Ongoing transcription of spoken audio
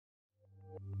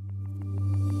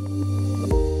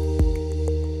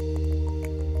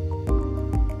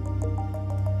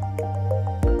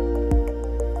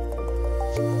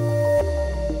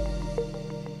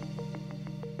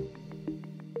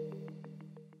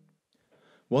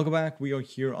Welcome back. We are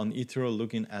here on eToro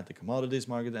looking at the commodities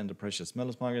market and the precious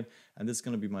metals market. And this is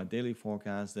going to be my daily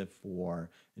forecast for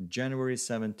January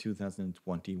 7,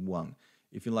 2021.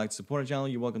 If you'd like to support the channel,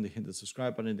 you're welcome to hit the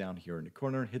subscribe button down here in the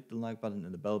corner, hit the like button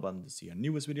and the bell button to see our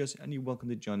newest videos, and you're welcome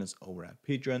to join us over at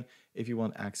Patreon if you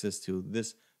want access to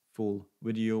this full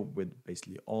video with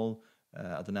basically all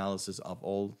analysis of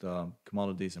all the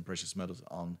commodities and precious metals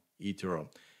on eToro.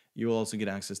 You will also get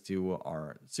access to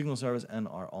our signal service and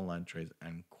our online trades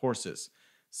and courses.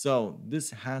 So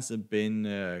this has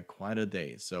been quite a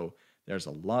day. So there's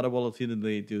a lot of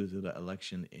volatility due to the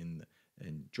election in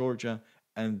Georgia,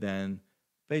 and then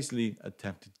basically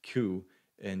attempted coup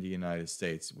in the United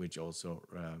States, which also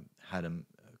had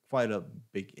quite a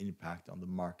big impact on the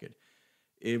market.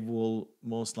 It will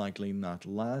most likely not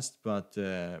last, but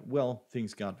well,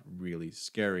 things got really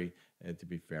scary, to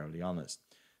be fairly honest.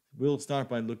 We'll start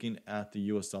by looking at the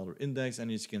US dollar index, and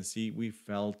as you can see, we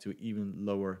fell to even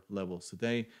lower levels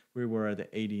today. We were at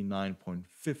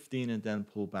 89.15 and then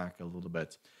pulled back a little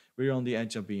bit. We're on the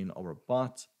edge of being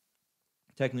overbought.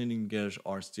 Technical indicators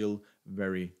are still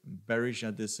very bearish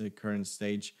at this current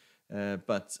stage,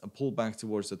 but a pullback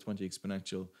towards the 20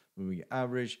 exponential moving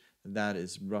average, that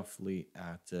is roughly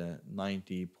at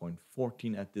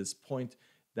 90.14 at this point.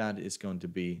 That is going to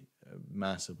be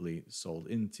massively sold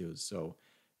into. So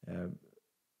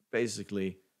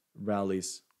basically,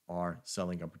 rallies are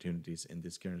selling opportunities in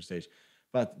this current stage.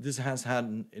 But this has had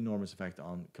an enormous effect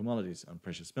on commodities, on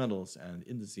precious metals and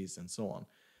indices and so on.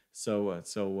 So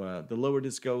the lower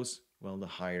this goes, well, the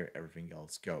higher everything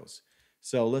else goes.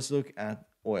 So let's look at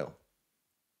oil.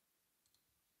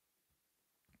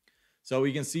 So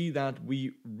we can see that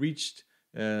we reached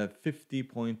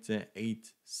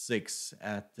 50.86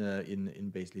 at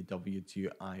in basically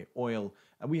WTI oil,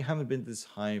 and we haven't been this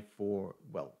high for,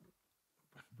 well,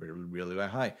 really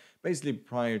high, basically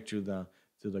prior to the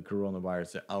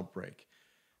coronavirus outbreak.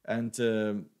 And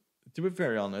to be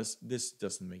very honest, this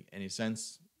doesn't make any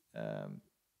sense.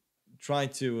 Try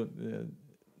to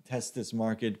test this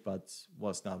market, but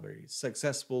was not very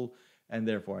successful, and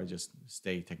therefore I just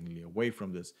stay technically away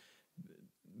from this.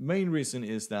 Main reason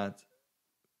is that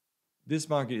this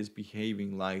market is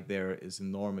behaving like there is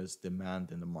enormous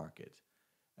demand in the market,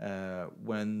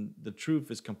 when the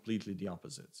truth is completely the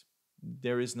opposite.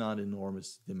 There is not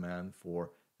enormous demand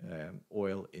for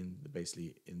oil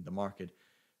basically in the market,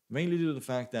 mainly due to the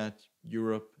fact that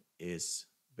Europe is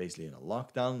basically in a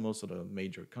lockdown. Most of the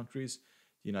major countries,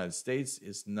 the United States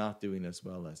is not doing as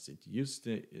well as it used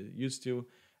to,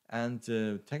 and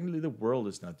technically the world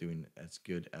is not doing as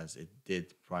good as it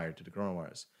did prior to the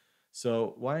coronavirus.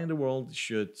 So why in the world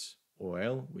should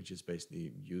oil, which is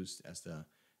basically used as the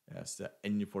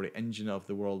engine for the engine of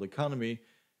the world economy,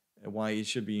 why it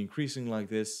should be increasing like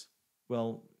this?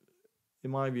 Well,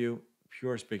 in my view,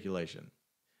 pure speculation.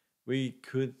 We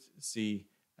could see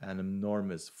an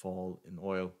enormous fall in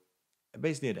oil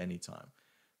basically at any time.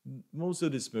 Most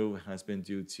of this move has been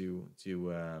due to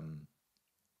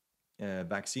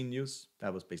vaccine news.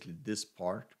 That was basically this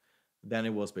part. Then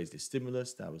it was basically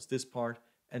stimulus. That was this part.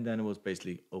 And then it was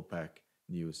basically OPEC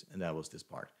news, and that was this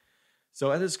part.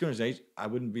 So at this current stage, I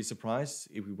wouldn't be surprised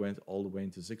if we went all the way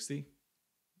into 60.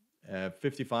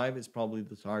 55 is probably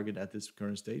the target at this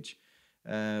current stage.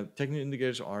 Technical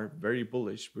indicators are very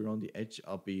bullish. We're on the edge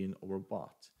of being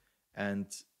overbought.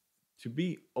 And to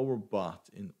be overbought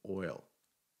in oil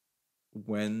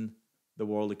when the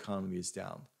world economy is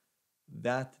down,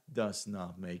 that does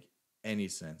not make any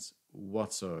sense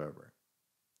whatsoever.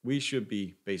 We should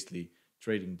be basically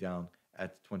trading down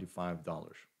at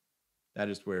 $25. That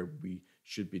is where we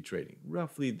should be trading,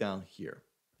 roughly down here.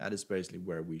 That is basically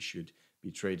where we should be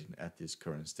trading at this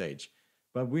current stage.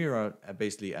 But we are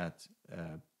basically at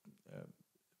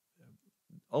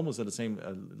almost at the same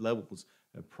levels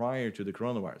prior to the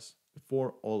coronavirus,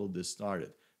 before all of this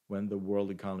started, when the world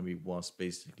economy was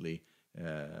basically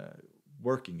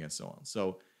working and so on.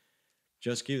 So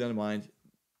just keep that in mind.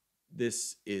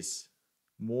 This is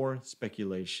more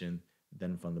speculation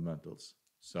than fundamentals.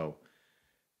 So,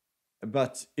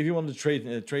 but if you want to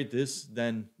trade this,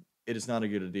 then it is not a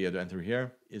good idea to enter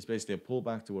here. It's basically a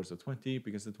pullback towards the 20,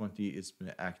 because the 20 is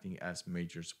acting as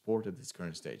major support at this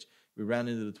current stage. We ran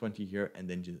into the 20 here and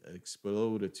then just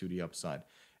exploded to the upside.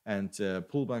 And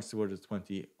pullbacks towards the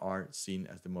 20 are seen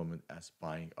at the moment as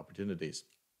buying opportunities,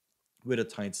 with a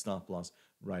tight stop loss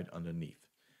right underneath.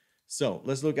 So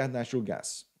let's look at natural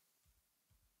gas.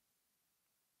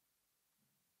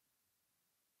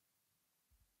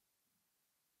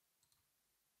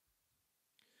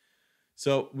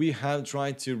 So we have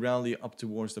tried to rally up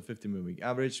towards the 50-moving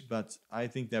average, but I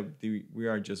think that we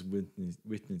are just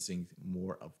witnessing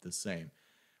more of the same.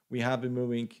 We have been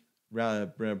moving,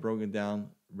 broken down,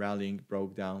 rallying,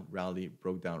 broke down, rally,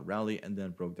 broke down, rally, and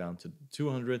then broke down to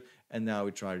 200, and now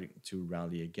we try to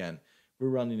rally again. We're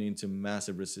running into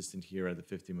massive resistance here at the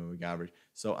 50 moving average,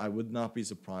 so I would not be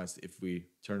surprised if we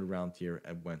turned around here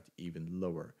and went even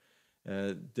lower.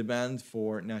 Demand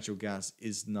for natural gas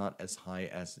is not as high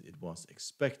as it was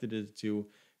expected it to.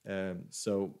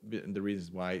 So the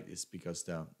reasons why is because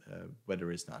the weather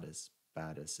is not as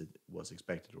bad as it was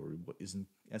expected, or isn't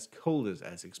as cold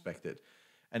as expected,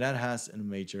 and that has a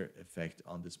major effect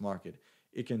on this market.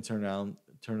 It can turn around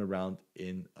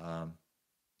in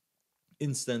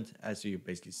instant, as you've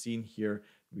basically seen here.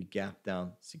 We gapped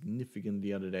down significantly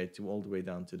the other day to all the way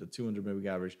down to the 200 moving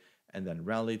average, and then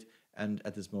rallied. And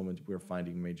at this moment, we're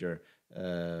finding major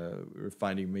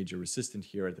resistance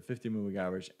here at the 50 moving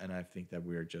average, and I think that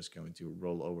we're just going to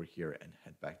roll over here and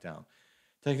head back down.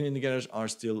 Technical indicators are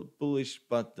still bullish,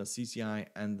 but the CCI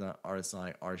and the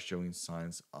RSI are showing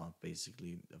signs of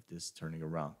this turning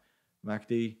around.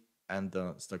 MACD and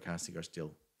the stochastic are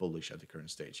still bullish at the current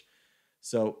stage.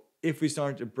 So if we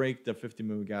start to break the 50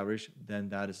 moving average, then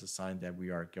that is a sign that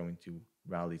we are going to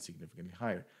rally significantly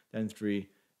higher. Then 3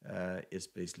 is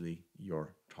basically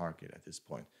your target at this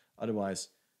point. Otherwise,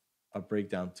 a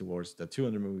breakdown towards the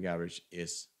 200 moving average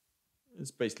is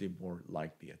basically more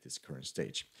likely at this current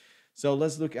stage. So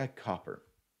let's look at copper.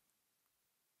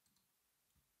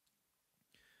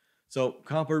 So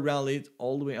copper rallied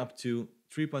all the way up to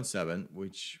 3.7,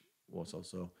 which was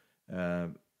also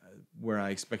where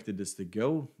I expected this to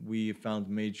go. We found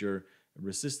major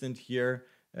resistance here.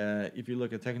 If you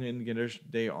look at technical indicators,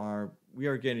 we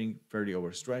are getting fairly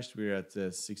overstretched. We're at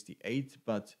 68,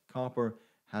 but copper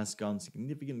has gone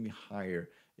significantly higher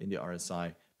in the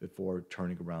RSI before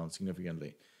turning around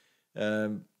significantly.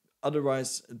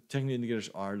 Otherwise, technical indicators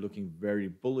are looking very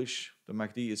bullish. The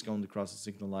MACD is going to cross the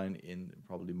signal line in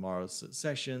probably tomorrow's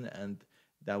session, and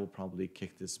that will probably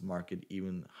kick this market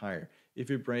even higher. If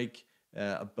we break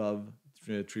above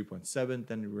 3.7,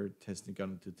 then we're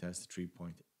going to test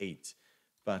 3.8.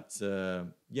 But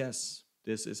yes,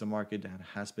 this is a market that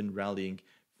has been rallying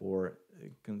for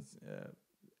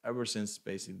ever since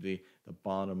basically the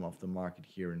bottom of the market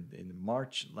here in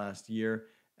March last year,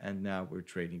 and now we're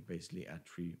trading basically at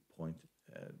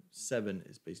 3.7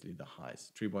 is basically the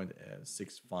highest.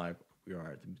 3.65 we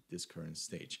are at this current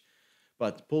stage.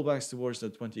 But pullbacks towards the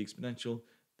 20 exponential,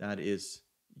 that is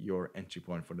your entry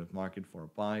point for the market for a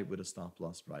buy with a stop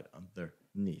loss right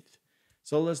underneath.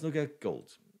 So let's look at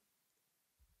gold.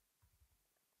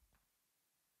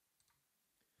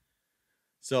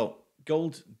 So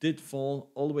gold did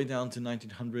fall all the way down to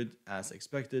 1900 as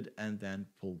expected and then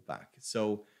pulled back.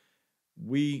 So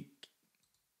we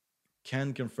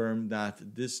can confirm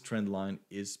that this trend line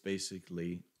is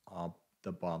basically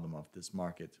the bottom of this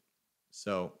market.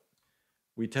 So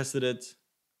we tested it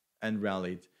and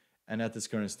rallied, and at this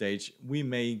current stage we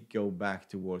may go back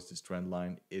towards this trend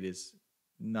line. It is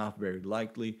not very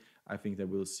likely. I think that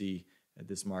we'll see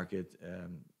this market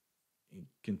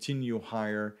continue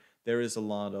higher. There is a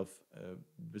lot of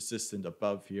resistance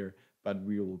above here, but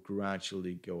we will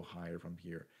gradually go higher from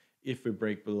here. If we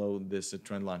break below this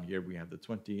trend line here, we have the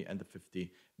 20 and the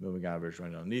 50 moving average right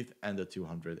underneath, and the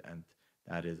 200, and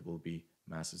that will be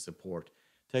massive support.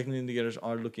 Technical indicators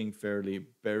are looking fairly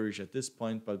bearish at this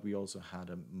point, but we also had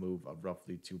a move of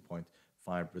roughly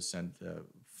 2.5%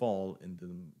 fall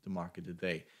in the market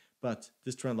today. But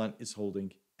this trend line is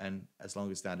holding, and as long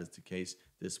as that is the case,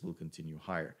 this will continue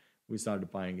higher. We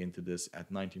started buying into this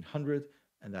at 1900,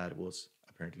 and that was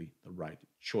apparently the right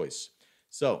choice.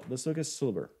 So let's look at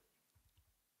silver.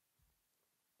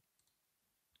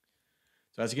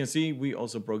 So as you can see, we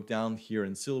also broke down here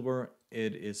in silver.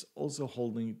 It is also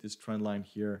holding this trend line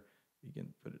here. You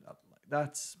can put it up like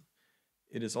that.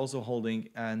 It is also holding,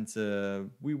 and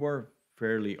we were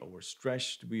fairly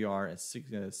overstretched. We are at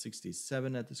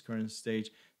 67 at this current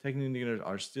stage. Technical indicators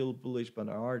are still bullish, but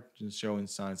are showing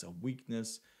signs of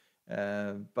weakness.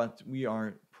 But we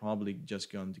are probably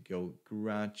just going to go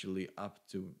gradually up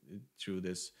through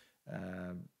this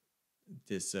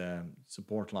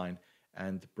support line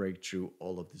and break through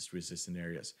all of these resistance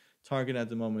areas. Target at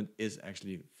the moment is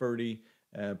actually 30.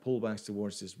 Pullbacks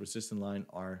towards this resistance line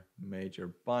are major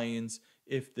buy-ins.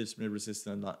 If this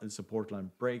support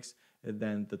line breaks,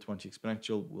 then the 20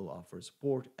 exponential will offer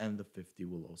support, and the 50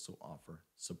 will also offer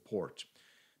support.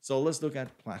 So let's look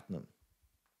at platinum.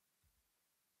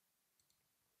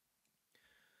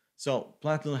 So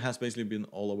platinum has basically been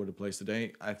all over the place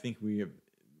today. I think we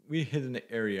hit an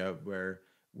area where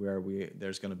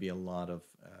there's going to be a lot of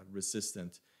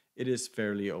resistance. It is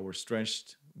fairly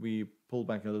overstretched. We pulled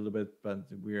back a little bit, but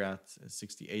we're at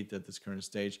 68 at this current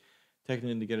stage.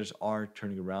 Technical indicators are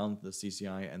turning around. The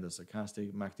CCI and the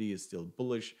stochastic MACD is still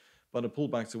bullish, but a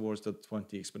pullback towards the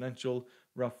 20 exponential,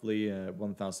 roughly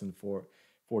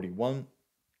 1,441.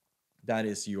 That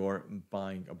is your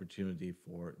buying opportunity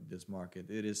for this market.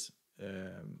 It is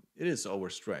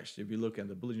overstretched. If you look at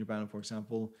the Bollinger Band, for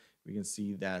example, we can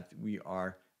see that we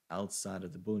are outside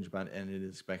of the Bollinger Band, and it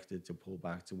is expected to pull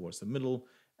back towards the middle,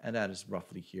 and that is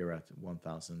roughly here at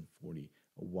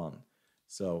 1,041.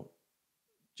 So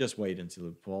just wait until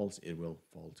it falls. It will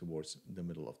fall towards the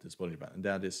middle of this Bollinger Band, and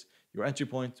that is your entry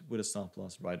point with a stop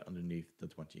loss right underneath the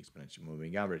 20 exponential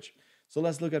moving average. So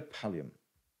let's look at Pallium.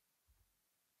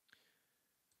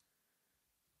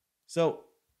 So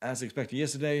as expected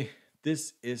yesterday,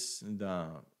 this is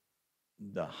the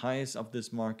highest of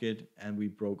this market, and we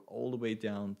broke all the way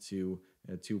down to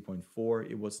 2.4.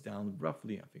 It was down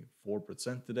roughly, I think,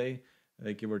 4% today,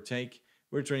 give or take.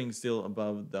 We're trading still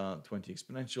above the 20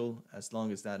 exponential. As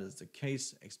long as that is the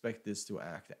case, expect this to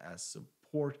act as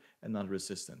support and not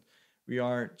resistance. We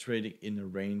are trading in a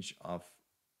range of,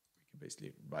 we can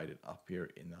basically write it up here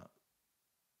in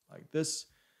like this.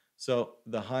 So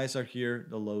the highs are here,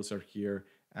 the lows are here,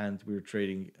 and we're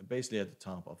trading basically at the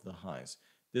top of the highs.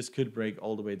 This could break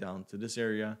all the way down to this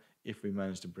area if we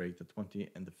manage to break the 20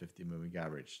 and the 50 moving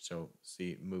average. So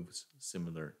see moves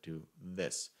similar to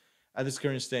this. At this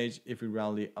current stage, if we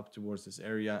rally up towards this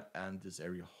area and this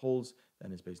area holds,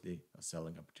 then it's basically a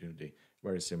selling opportunity,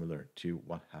 very similar to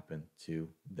what happened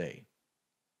today.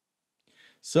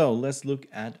 So let's look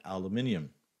at aluminium.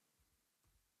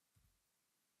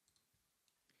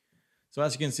 So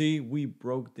as you can see, we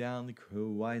broke down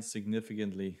quite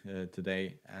significantly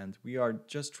today, and we are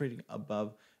just trading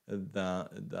above the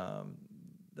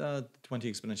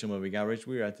 20 exponential moving average.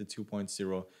 We're at the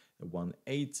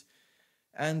 2.018,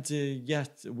 and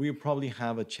yet we probably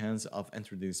have a chance of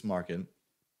entering this market.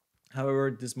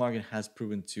 However, this market has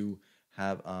proven to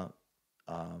have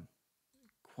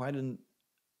quite a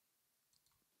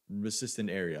resistant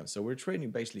area. So we're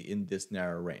trading basically in this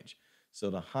narrow range. So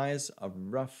the highs are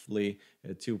roughly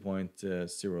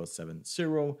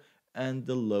 2.070, and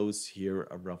the lows here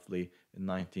are roughly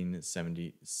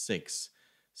 1976.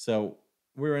 So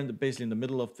we're basically in the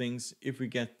middle of things. If we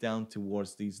get down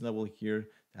towards these levels here,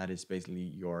 that is basically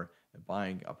your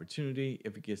buying opportunity.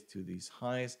 If it gets to these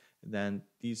highs, then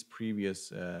these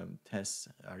previous tests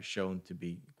are shown to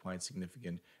be quite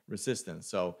significant resistance.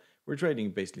 So we're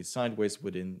trading basically sideways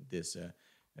within this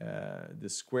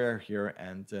this square here,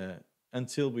 and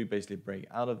until we basically break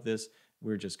out of this,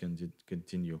 we're just going to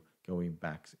continue going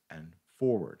back and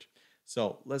forward.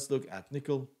 So let's look at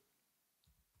nickel.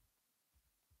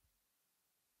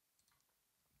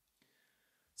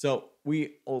 So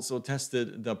we also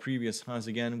tested the previous highs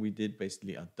again. We did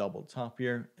basically a double top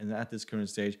here. And at this current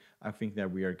stage, I think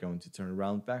that we are going to turn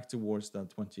around back towards the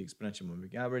 20 exponential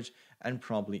moving average and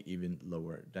probably even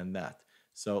lower than that.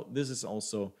 So this is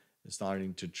also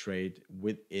starting to trade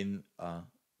within a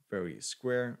very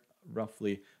square.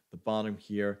 Roughly the bottom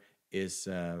here is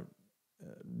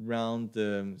around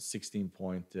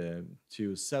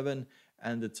 16.27,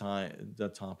 and the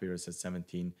top here is at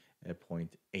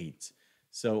 17.8.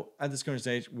 So at this current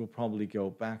stage, we'll probably go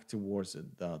back towards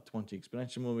the 20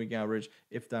 exponential moving average.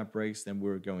 If that breaks, then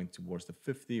we're going towards the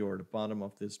 50 or the bottom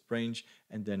of this range,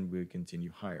 and then we'll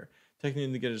continue higher. Technical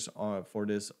indicators for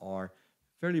this are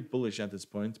fairly bullish at this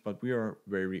point, but we are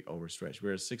very overstretched.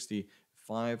 We're at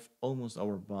 65, almost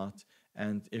overbought,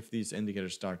 and if these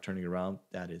indicators start turning around,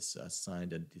 that is a sign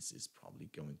that this is probably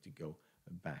going to go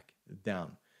back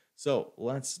down. So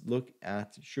let's look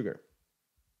at sugar.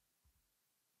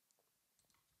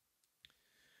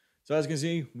 So as you can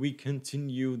see, we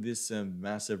continue this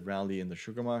massive rally in the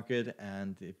sugar market,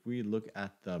 and if we look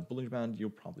at the Bollinger Band, you'll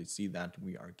probably see that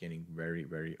we are getting very,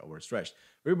 very overstretched.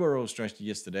 We were overstretched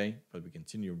yesterday, but we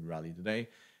continue to rally today.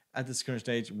 At this current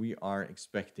stage, we are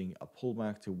expecting a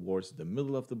pullback towards the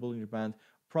middle of the Bollinger Band.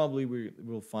 Probably we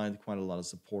will find quite a lot of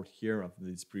support here of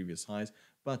these previous highs,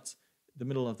 but the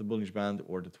middle of the Bollinger Band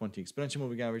or the 20 exponential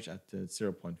moving average at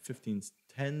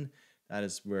 0.1510, that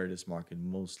is where this market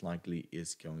most likely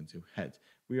is going to head.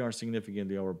 We are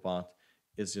significantly overbought.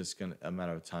 It's just a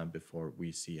matter of time before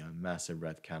we see a massive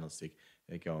red candlestick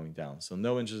going down. So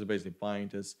no interest in basically buying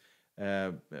this.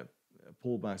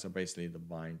 Pullbacks are basically the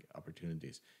buying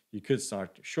opportunities. You could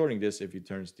start shorting this if it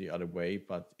turns the other way,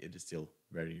 but it is still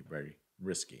very, very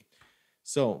risky.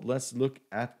 So let's look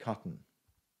at cotton.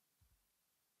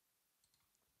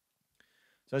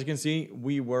 So as you can see,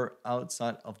 we were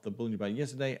outside of the Bollinger Band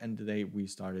yesterday, and today we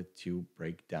started to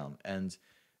break down. And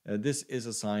this is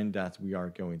a sign that we are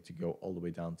going to go all the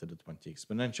way down to the 20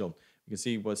 exponential. You can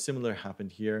see what similar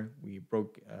happened here. We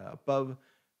broke above,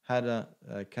 had a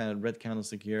kind of red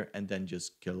candlestick here, and then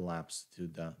just collapsed to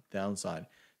the downside.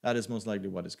 That is most likely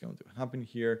what is going to happen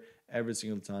here. Every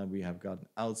single time we have gotten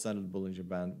outside of the Bollinger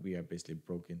Band, we are basically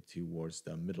broken towards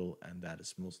the middle, and that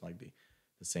is most likely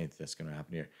the same thing that's going to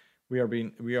happen here. We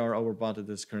are overbought at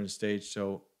this current stage,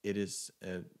 so it is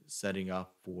setting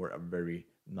up for a very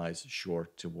nice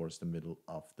short towards the middle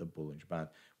of the Bollinger Band,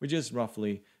 which is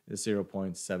roughly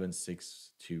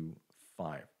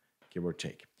 0.7625, give or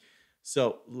take.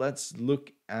 So let's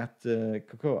look at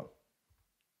cocoa.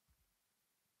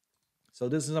 So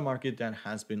this is a market that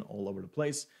has been all over the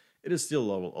place. It is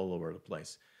still all over the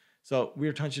place. So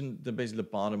we're touching basically the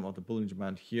bottom of the Bollinger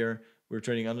Band here. We're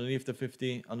trading underneath the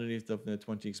 50, underneath the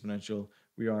 20 exponential.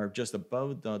 We are just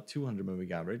above the 200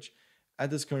 moving average. At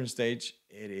this current stage,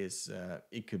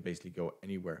 it could basically go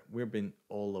anywhere. We've been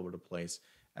all over the place.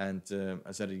 And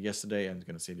I said it yesterday, I'm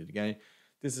going to say it again.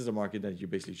 This is a market that you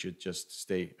basically should just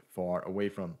stay far away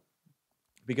from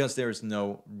because there is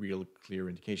no real clear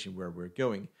indication where we're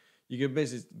going. You can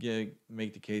basically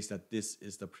make the case that this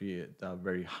is the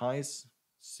very highs,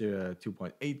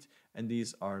 2.8, and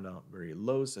these are the very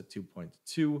lows at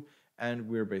 2.2, and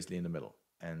we're basically in the middle,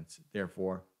 and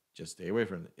therefore just stay away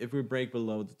from it. If we break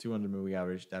below the 200 moving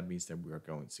average, that means that we are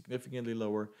going significantly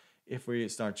lower. If we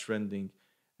start trending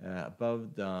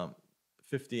above the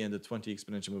 50 and the 20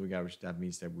 exponential moving average, that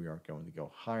means that we are going to go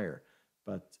higher.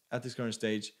 But at this current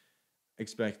stage,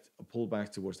 expect a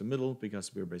pullback towards the middle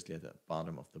because we're basically at the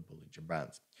bottom of the Bollinger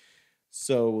Band.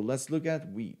 So let's look at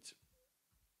wheat.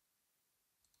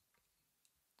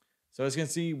 So as you can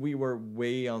see, we were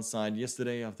way outside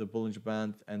yesterday of the Bollinger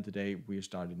Band, and today we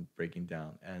started breaking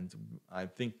down. And I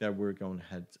think that we're going to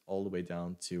head all the way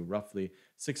down to roughly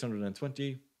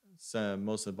 620. So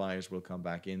most of the buyers will come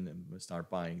back in and start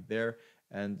buying there,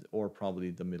 or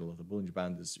probably the middle of the Bollinger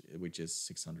Band, which is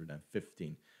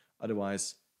 615.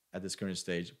 Otherwise, at this current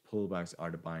stage, pullbacks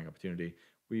are the buying opportunity.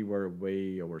 We were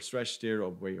way overstretched here, or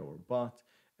way overbought.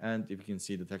 And if you can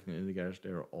see the technical indicators,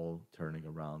 they're all turning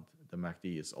around. The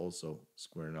MACD is also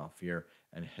squaring off here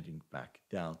and heading back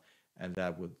down. And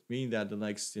that would mean that the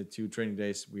next 2 trading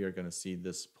days, we are going to see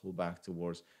this pull back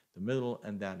towards the middle.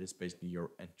 And that is basically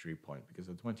your entry point because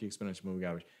the 20 exponential moving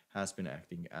average has been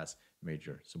acting as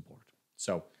major support.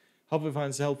 So hopefully you find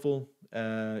this helpful.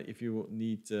 If you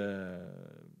need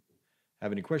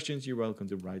have any questions, you're welcome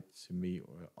to write to me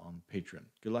on Patreon.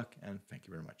 Good luck and thank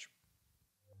you very much.